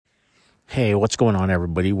Hey, what's going on,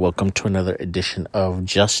 everybody? Welcome to another edition of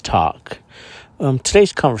Just Talk.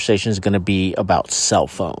 Today's conversation is going to be about cell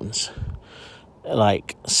phones.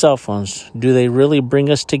 Like, cell phones, do they really bring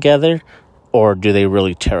us together or do they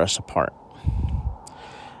really tear us apart?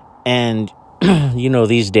 And,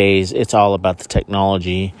 these days, it's all about the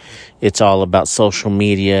technology. It's all about social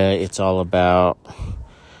media. It's all about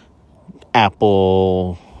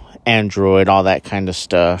Apple, Android, all that kind of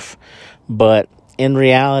stuff. But in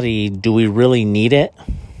reality, do we really need it?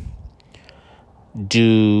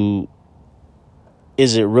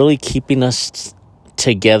 Is it really keeping us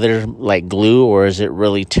together like glue, or is it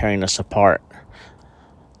really tearing us apart?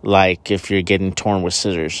 Like if you're getting torn with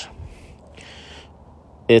scissors.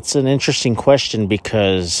 It's an interesting question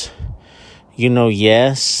because,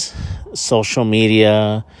 yes, social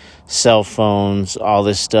media, cell phones, all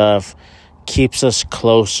this stuff keeps us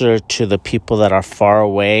closer to the people that are far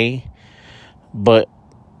away. But,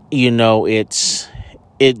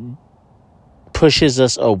 it pushes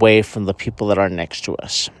us away from the people that are next to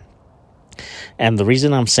us. And the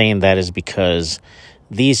reason I'm saying that is because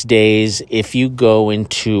these days, if you go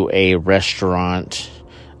into a restaurant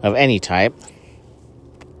of any type,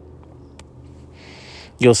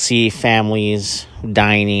 you'll see families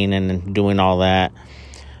dining and doing all that.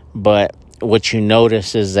 But what you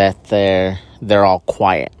notice is that they're all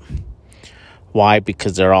quiet. Why?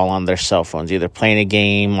 Because they're all on their cell phones, either playing a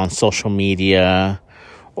game on social media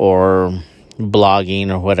or blogging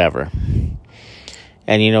or whatever.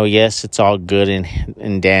 And, yes, it's all good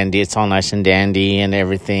and dandy. It's all nice and dandy and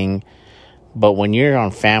everything. But when you're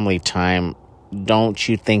on family time, don't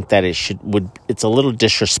you think that it's a little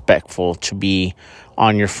disrespectful to be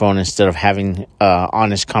on your phone instead of having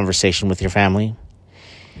honest conversation with your family?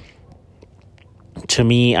 To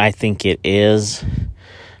me, I think it is.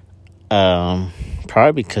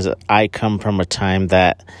 Probably because I come from a time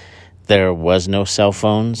that there was no cell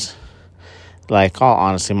phones. Like, all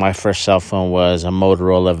honestly, my first cell phone was a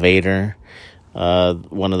Motorola Vader,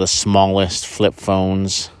 one of the smallest flip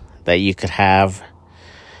phones that you could have.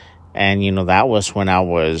 And, that was when I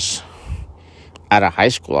was out of high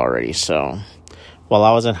school already. So while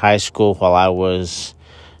I was in high school, while I was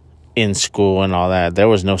in school and all that, there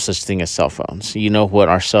was no such thing as cell phones. You know what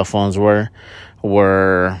our cell phones were?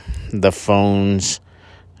 Were the phones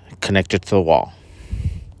connected to the wall.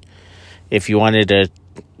 If you wanted to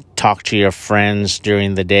talk to your friends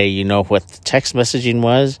during the day, what the text messaging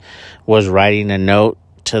was writing a note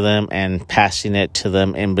to them and passing it to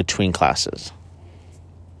them in between classes.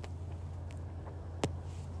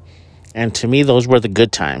 And to me, those were the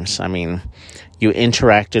good times. I mean, you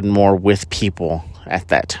interacted more with people at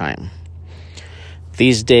that time.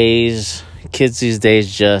 Kids these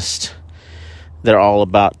days they're all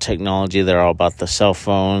about technology. They're all about the cell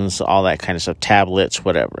phones, all that kind of stuff, tablets,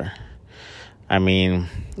 whatever. I mean,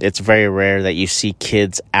 it's very rare that you see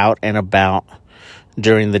kids out and about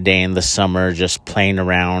during the day in the summer just playing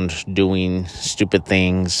around, doing stupid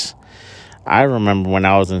things. I remember when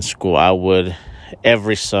I was in school, I would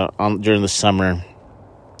during the summer,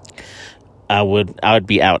 I would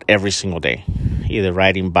be out every single day, either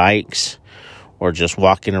riding bikes or just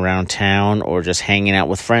walking around town or just hanging out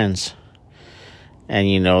with friends.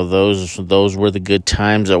 And, those were the good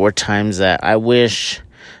times. There were times that I wish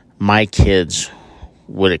my kids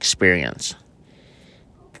would experience.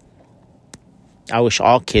 I wish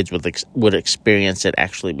all kids would experience it,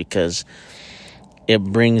 actually, because it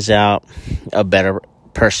brings out a better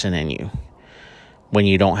person in you when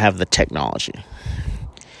you don't have the technology.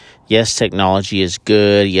 Yes, technology is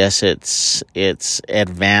good. Yes, it's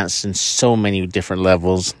advanced in so many different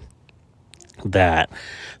levels that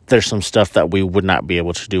there's some stuff that we would not be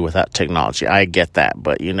able to do without technology. I get that,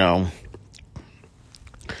 but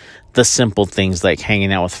the simple things like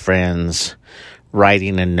hanging out with friends,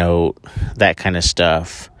 writing a note, that kind of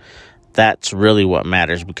stuff, that's really what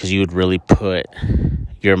matters, because you would really put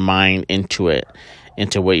your mind into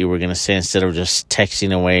what you were going to say, instead of just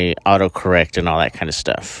texting away, autocorrect and all that kind of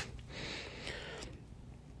stuff.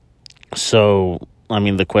 So, I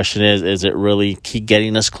mean, the question is it really keep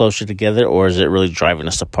getting us closer together, or is it really driving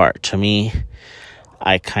us apart? To me,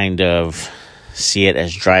 I kind of see it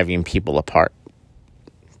as driving people apart,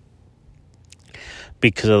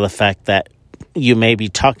 because of the fact that you may be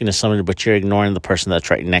talking to somebody, but you're ignoring the person that's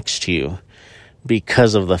right next to you,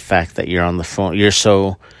 because of the fact that you're on the phone. You're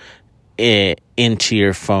so into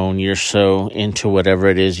your phone. You're so into whatever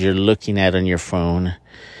it is you're looking at on your phone,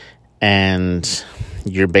 and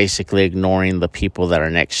you're basically ignoring the people that are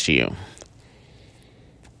next to you.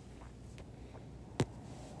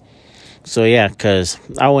 So, yeah, because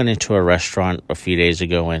I went into a restaurant a few days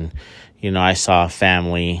ago and, I saw a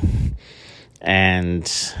family And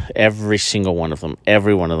every one of them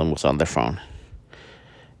was on their phone.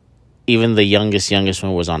 Even the youngest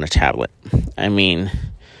one was on a tablet. I mean,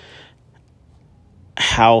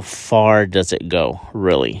 how far does it go,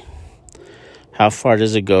 really? How far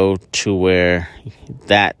does it go to where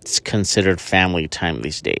that's considered family time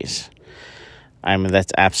these days? I mean,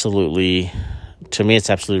 to me, it's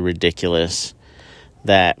absolutely ridiculous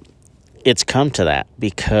that it's come to that,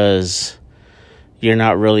 because you're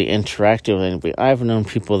not really interacting with anybody. I've known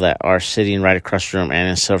people that are sitting right across the room, and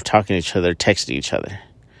instead of talking to each other, texting each other.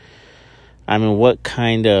 I mean, what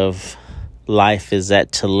kind of life is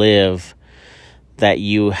that to live that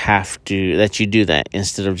you do that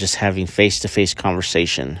instead of just having face-to-face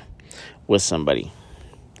conversation with somebody?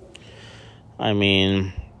 I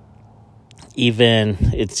mean,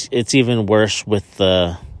 it's even worse with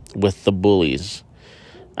the bullies.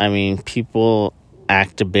 I mean, people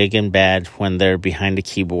act big and bad when they're behind a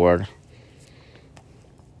keyboard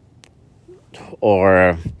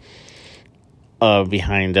or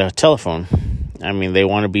behind a telephone. I mean, they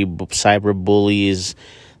want to be cyber bullies.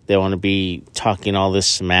 They want to be talking all this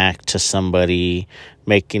smack to somebody,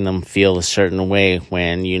 making them feel a certain way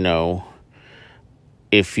when,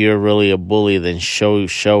 if you're really a bully, then show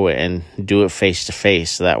it and do it face to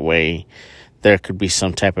face. That way there could be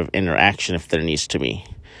some type of interaction if there needs to be.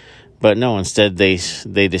 But no, instead they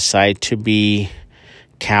decide to be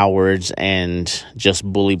cowards and just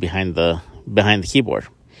bully behind the keyboard.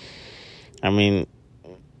 I mean,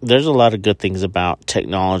 there's a lot of good things about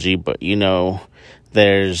technology, but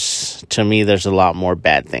there's a lot more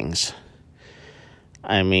bad things.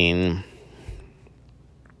 I mean,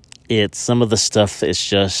 some of the stuff is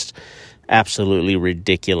just absolutely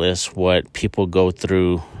ridiculous what people go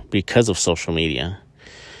through because of social media.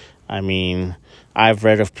 I mean, I've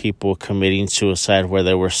read of people committing suicide where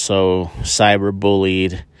they were so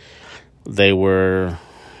cyberbullied, they were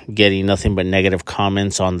getting nothing but negative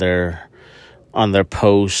comments on their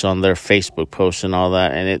posts, on their Facebook posts and all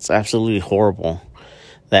that, and it's absolutely horrible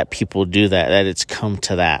that people do that it's come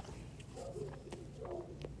to that.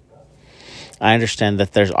 I understand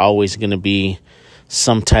that there's always going to be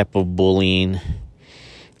some type of bullying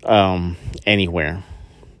anywhere.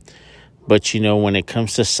 But, when it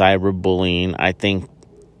comes to cyberbullying, I think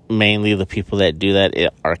mainly the people that do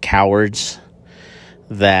that are cowards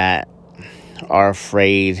that are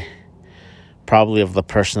afraid probably of the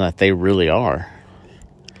person that they really are.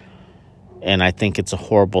 And I think it's a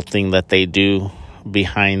horrible thing that they do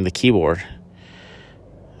behind the keyboard,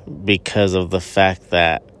 because of the fact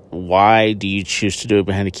that why do you choose to do it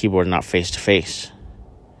behind the keyboard and not face to face?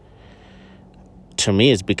 To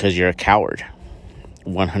me, it's because you're a coward.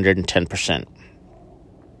 110%.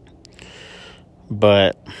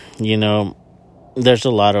 But, there's a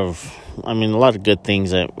lot of good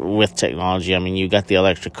things with technology. I mean, you got the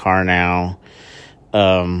electric car now.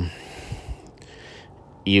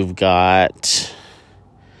 You've got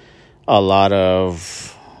a lot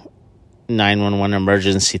of 911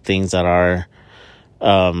 emergency things that are,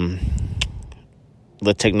 the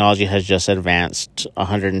technology has just advanced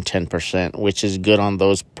 110%, which is good on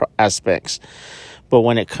those aspects. But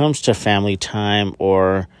when it comes to family time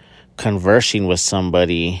or conversing with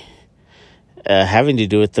somebody, having to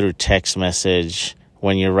do it through text message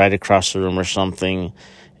when you're right across the room or something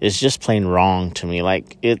is just plain wrong to me.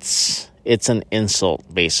 Like, it's an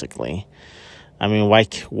insult, basically. I mean,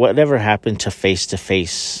 whatever happened to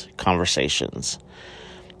face-to-face conversations?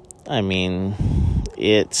 I mean,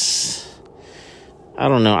 I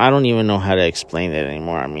don't know. I don't even know how to explain it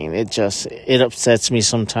anymore. I mean, it upsets me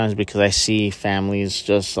sometimes because I see families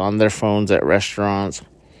just on their phones at restaurants,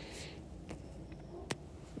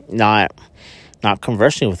 not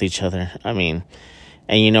conversing with each other. I mean,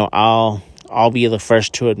 and I'll be the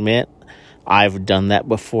first to admit I've done that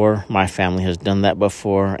before. My family has done that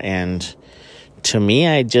before, and to me,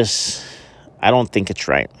 I don't think it's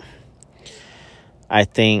right. I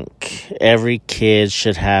think every kid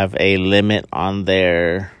should have a limit on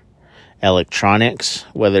their electronics,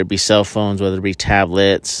 whether it be cell phones, whether it be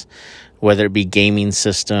tablets, whether it be gaming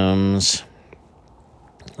systems.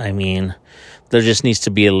 I mean, there just needs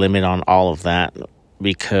to be a limit on all of that,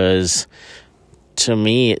 because to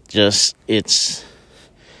me, it's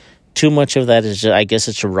too much of that is I guess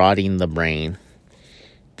it's rotting the brain.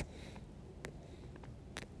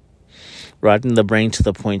 Rotting the brain to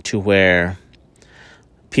the point to where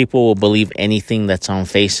people will believe anything that's on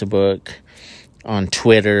Facebook, on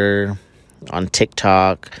Twitter, on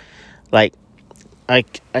TikTok. Like, I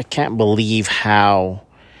can't believe how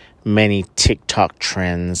many TikTok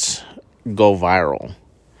trends go viral.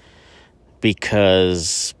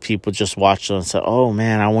 because people just watch them and say, oh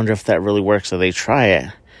man, I wonder if that really works. So they try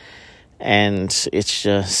it. And it's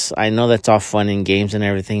just, I know that's all fun and games and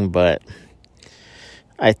everything, but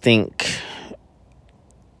I think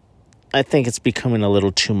it's becoming a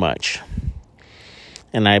little too much.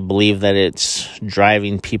 And I believe that it's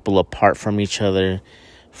driving people apart from each other,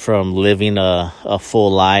 from living a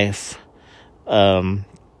full life,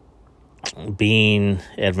 being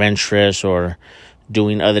adventurous or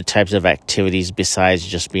doing other types of activities besides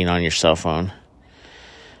just being on your cell phone.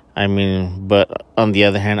 I mean, but on the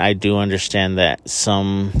other hand, I do understand that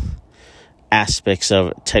some aspects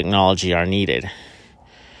of technology are needed.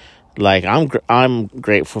 Like, I'm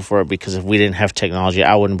grateful for it, because if we didn't have technology,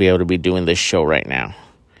 I wouldn't be able to be doing this show right now.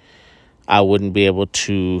 I wouldn't be able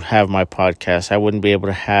to have my podcast. I wouldn't be able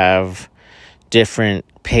to have different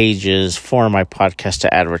pages for my podcast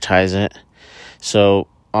to advertise it. So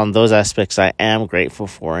on those aspects, I am grateful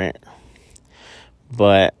for it.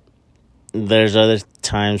 But there's other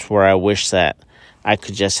times where I wish that I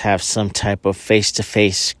could just have some type of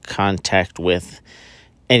face-to-face contact with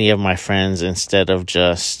any of my friends instead of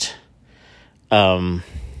just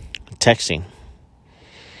texting.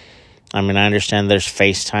 I mean, I understand there's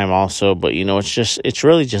FaceTime also, but it's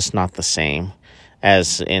really just not the same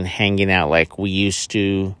as in hanging out like we used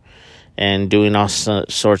to and doing all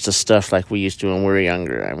sorts of stuff like we used to when we were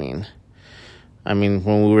younger. I mean,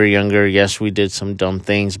 when we were younger, yes, we did some dumb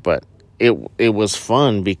things, but it was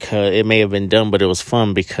fun, because it may have been dumb, but it was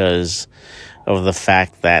fun because of the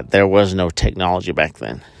fact that there was no technology back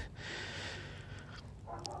then.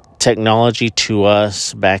 Technology to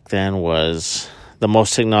us back then was, the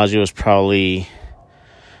most technology was probably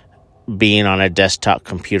being on a desktop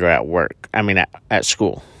computer at work. I mean, at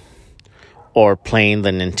school. Or playing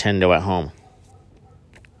the Nintendo at home.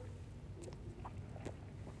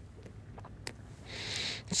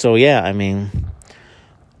 So, yeah, I mean,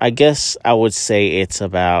 I guess I would say it's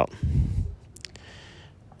kind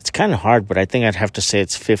of hard, but I think I'd have to say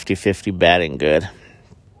it's 50-50 bad and good.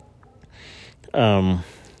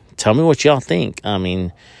 Tell me what y'all think. I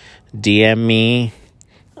mean, DM me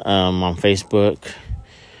on Facebook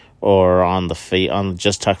or on the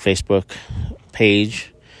Just Talk Facebook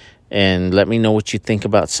page, and let me know what you think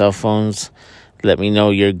about cell phones. Let me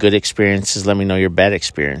know your good experiences. Let me know your bad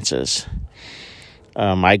experiences.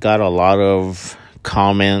 I got a lot of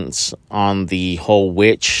comments on the whole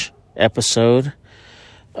witch episode.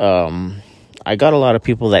 I got a lot of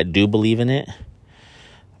people that do believe in it,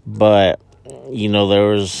 but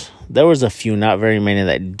there was a few, not very many,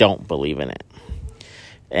 that don't believe in it.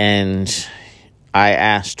 And I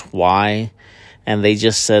asked why, and they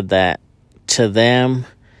just said that to them,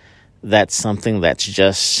 that's something that's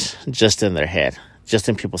just in their head, just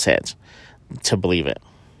in people's heads, to believe it.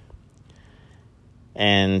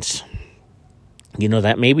 And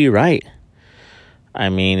that may be right. I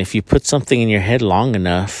mean, if you put something in your head long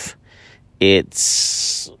enough,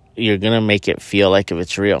 you're gonna make it feel like if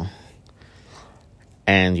it's real.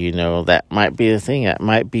 And, that might be the thing. That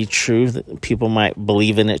might be true. That people might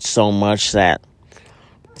believe in it so much that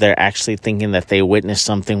they're actually thinking that they witnessed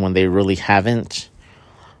something when they really haven't.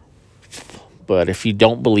 But if you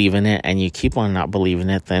don't believe in it and you keep on not believing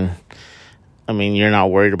it, then, you're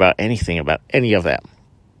not worried about anything, about any of that.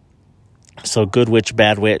 So Good Witch,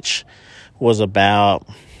 Bad Witch was about,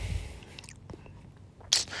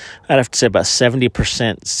 I'd have to say about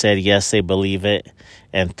 70% said yes, they believe it,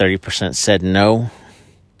 and 30% said no.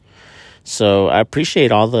 So I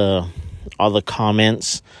appreciate all the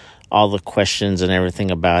comments, all the questions and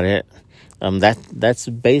everything about it. That's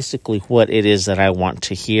basically what it is that I want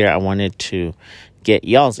to hear. I wanted to get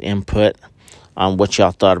y'all's input on what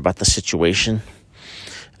y'all thought about the situation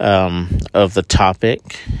of the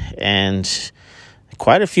topic. And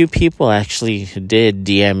quite a few people actually did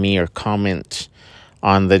DM me or comment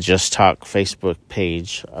on the Just Talk Facebook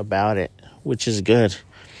page about it, which is good.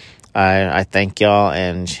 I thank y'all,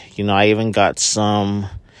 and I even got some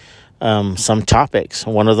topics.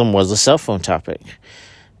 One of them was a cell phone topic,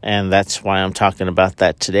 and that's why I'm talking about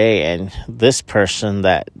that today. And this person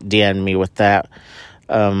that DM'd me with that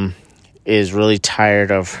is really tired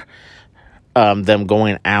of them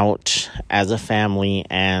going out as a family,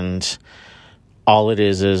 and all it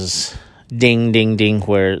is ding, ding, ding,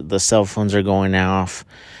 where the cell phones are going off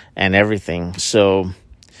and everything. So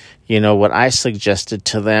what I suggested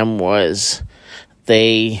to them was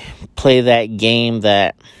they play that game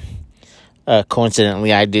that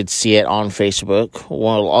coincidentally I did see it on Facebook a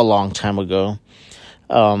long time ago,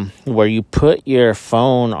 where you put your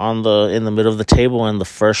phone in the middle of the table, and the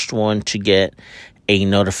first one to get a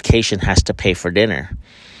notification has to pay for dinner.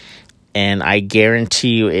 And I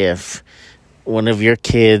guarantee you, if one of your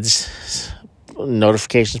kids'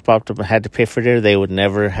 notifications popped up and had to pay for dinner, they would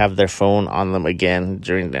never have their phone on them again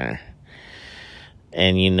during dinner.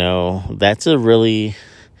 And, you know, that's a really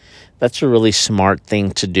smart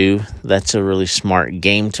thing to do. That's a really smart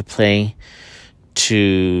game to play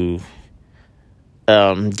to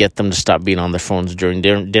get them to stop being on their phones during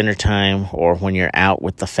dinner time, or when you're out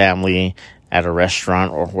with the family at a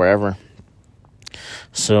restaurant or wherever.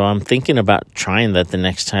 So I'm thinking about trying that the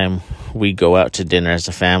next time we go out to dinner as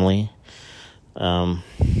a family.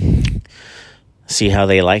 See how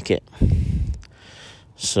they like it.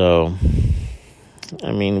 So,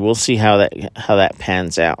 I mean, we'll see how that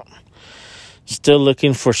pans out. Still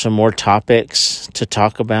looking for some more topics to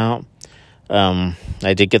talk about.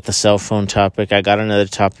 I did get the cell phone topic. I got another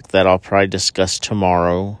topic that I'll probably discuss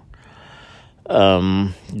tomorrow.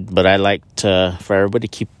 But I like for everybody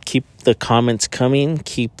to keep the comments coming,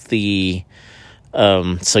 keep the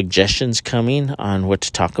suggestions coming on what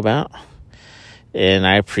to talk about. And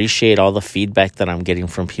I appreciate all the feedback that I'm getting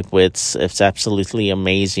from people. It's absolutely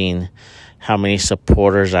amazing how many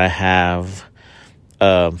supporters I have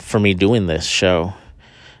for me doing this show.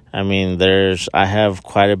 I mean, I have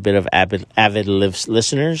quite a bit of avid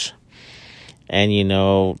listeners, and, you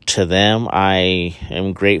know, to them, I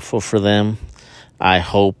am grateful for them. I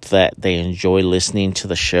hope that they enjoy listening to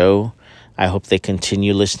the show. I hope they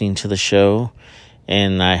continue listening to the show,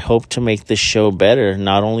 and I hope to make this show better,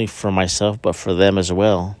 not only for myself, but for them as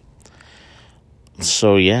well.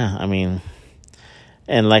 So, yeah, I mean,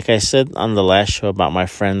 and like I said on the last show about my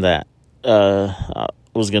friend that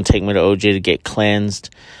was going to take me to OJ to get cleansed,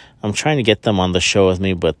 I'm trying to get them on the show with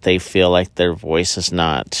me, but they feel like their voice is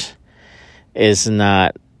not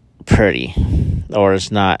pretty, or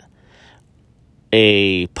is not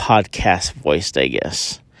a podcast voice, I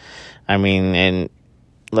guess. I mean, and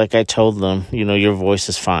like I told them, you know, your voice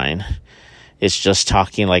is fine. It's just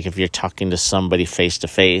talking like if you're talking to somebody face to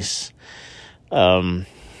face. But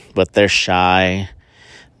they're shy.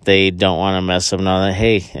 They don't want to mess up. No,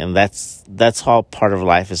 hey, and that's all part of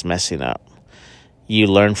life, is messing up. You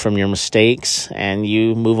learn from your mistakes and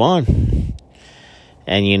you move on.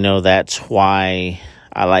 And, you know, that's why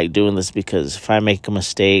I like doing this, because if I make a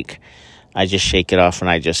mistake, I just shake it off and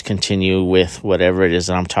I just continue with whatever it is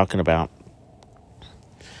that I'm talking about.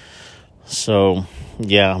 So,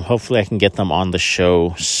 yeah, hopefully I can get them on the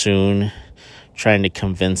show soon, trying to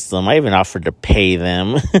convince them. I even offered to pay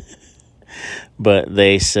them, but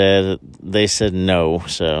they said no.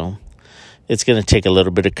 So it's going to take a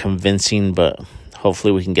little bit of convincing, but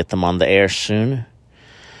hopefully we can get them on the air soon.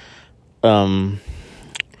 Got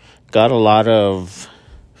a lot of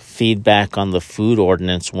feedback on the food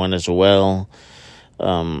ordinance one as well.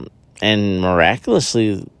 And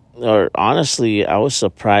miraculously, or honestly, I was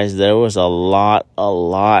surprised there was a lot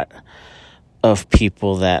of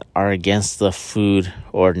people that are against the food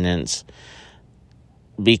ordinance.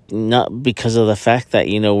 Not because of the fact that,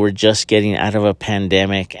 you know, we're just getting out of a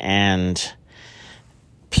pandemic and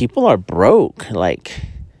people are broke. Like,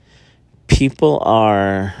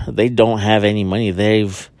 they don't have any money.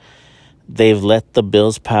 They've let the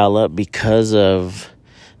bills pile up because of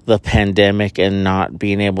the pandemic and not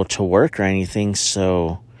being able to work or anything.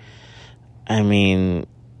 So, I mean,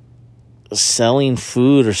 selling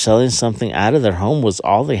food or selling something out of their home was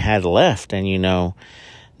all they had left. And, you know,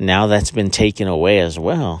 now that's been taken away as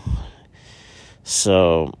well.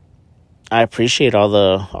 So I appreciate all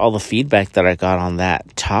the feedback that I got on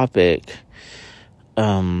that topic.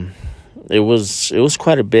 It was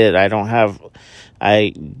quite a bit.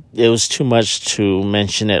 It was too much to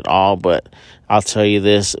mention it all, but I'll tell you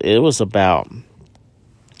this, it was about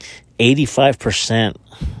 85%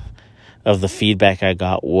 of the feedback I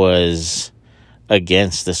got was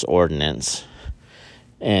against this ordinance.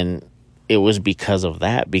 And it was because of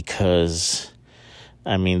that, because,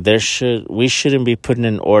 I mean, we shouldn't be putting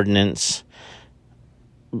an ordinance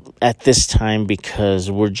at this time, because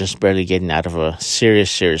we're just barely getting out of a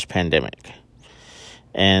serious pandemic.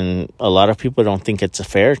 And a lot of people don't think it's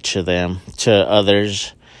fair to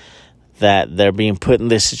others, that they're being put in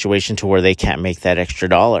this situation to where they can't make that extra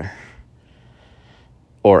dollar,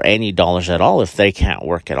 or any dollars at all, if they can't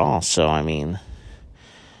work at all. So, I mean,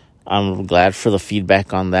 I'm glad for the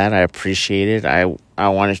feedback on that. I appreciate it. I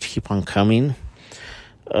want it to keep on coming.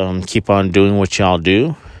 Keep on doing what y'all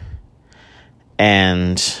do.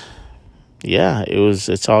 And yeah,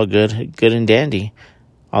 it's all good and dandy.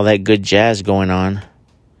 All that good jazz going on.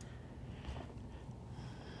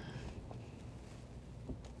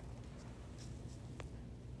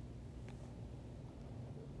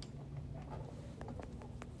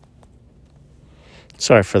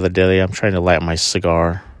 Sorry for the delay. I'm trying to light my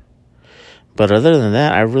cigar. But other than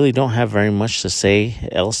that, I really don't have very much to say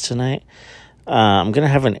else tonight. I'm going to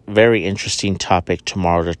have a very interesting topic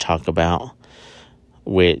tomorrow to talk about,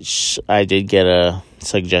 which I did get a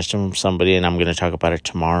suggestion from somebody, and I'm going to talk about it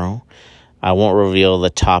tomorrow. I won't reveal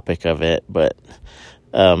the topic of it, but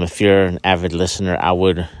if you're an avid listener, I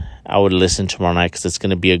would listen tomorrow night because it's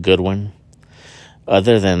going to be a good one.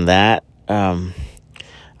 Other than that,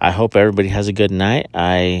 I hope everybody has a good night.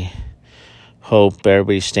 I hope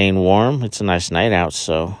everybody's staying warm. It's a nice night out,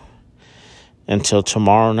 so until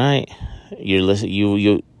tomorrow night,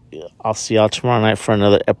 I'll see y'all tomorrow night for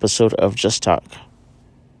another episode of Just Talk.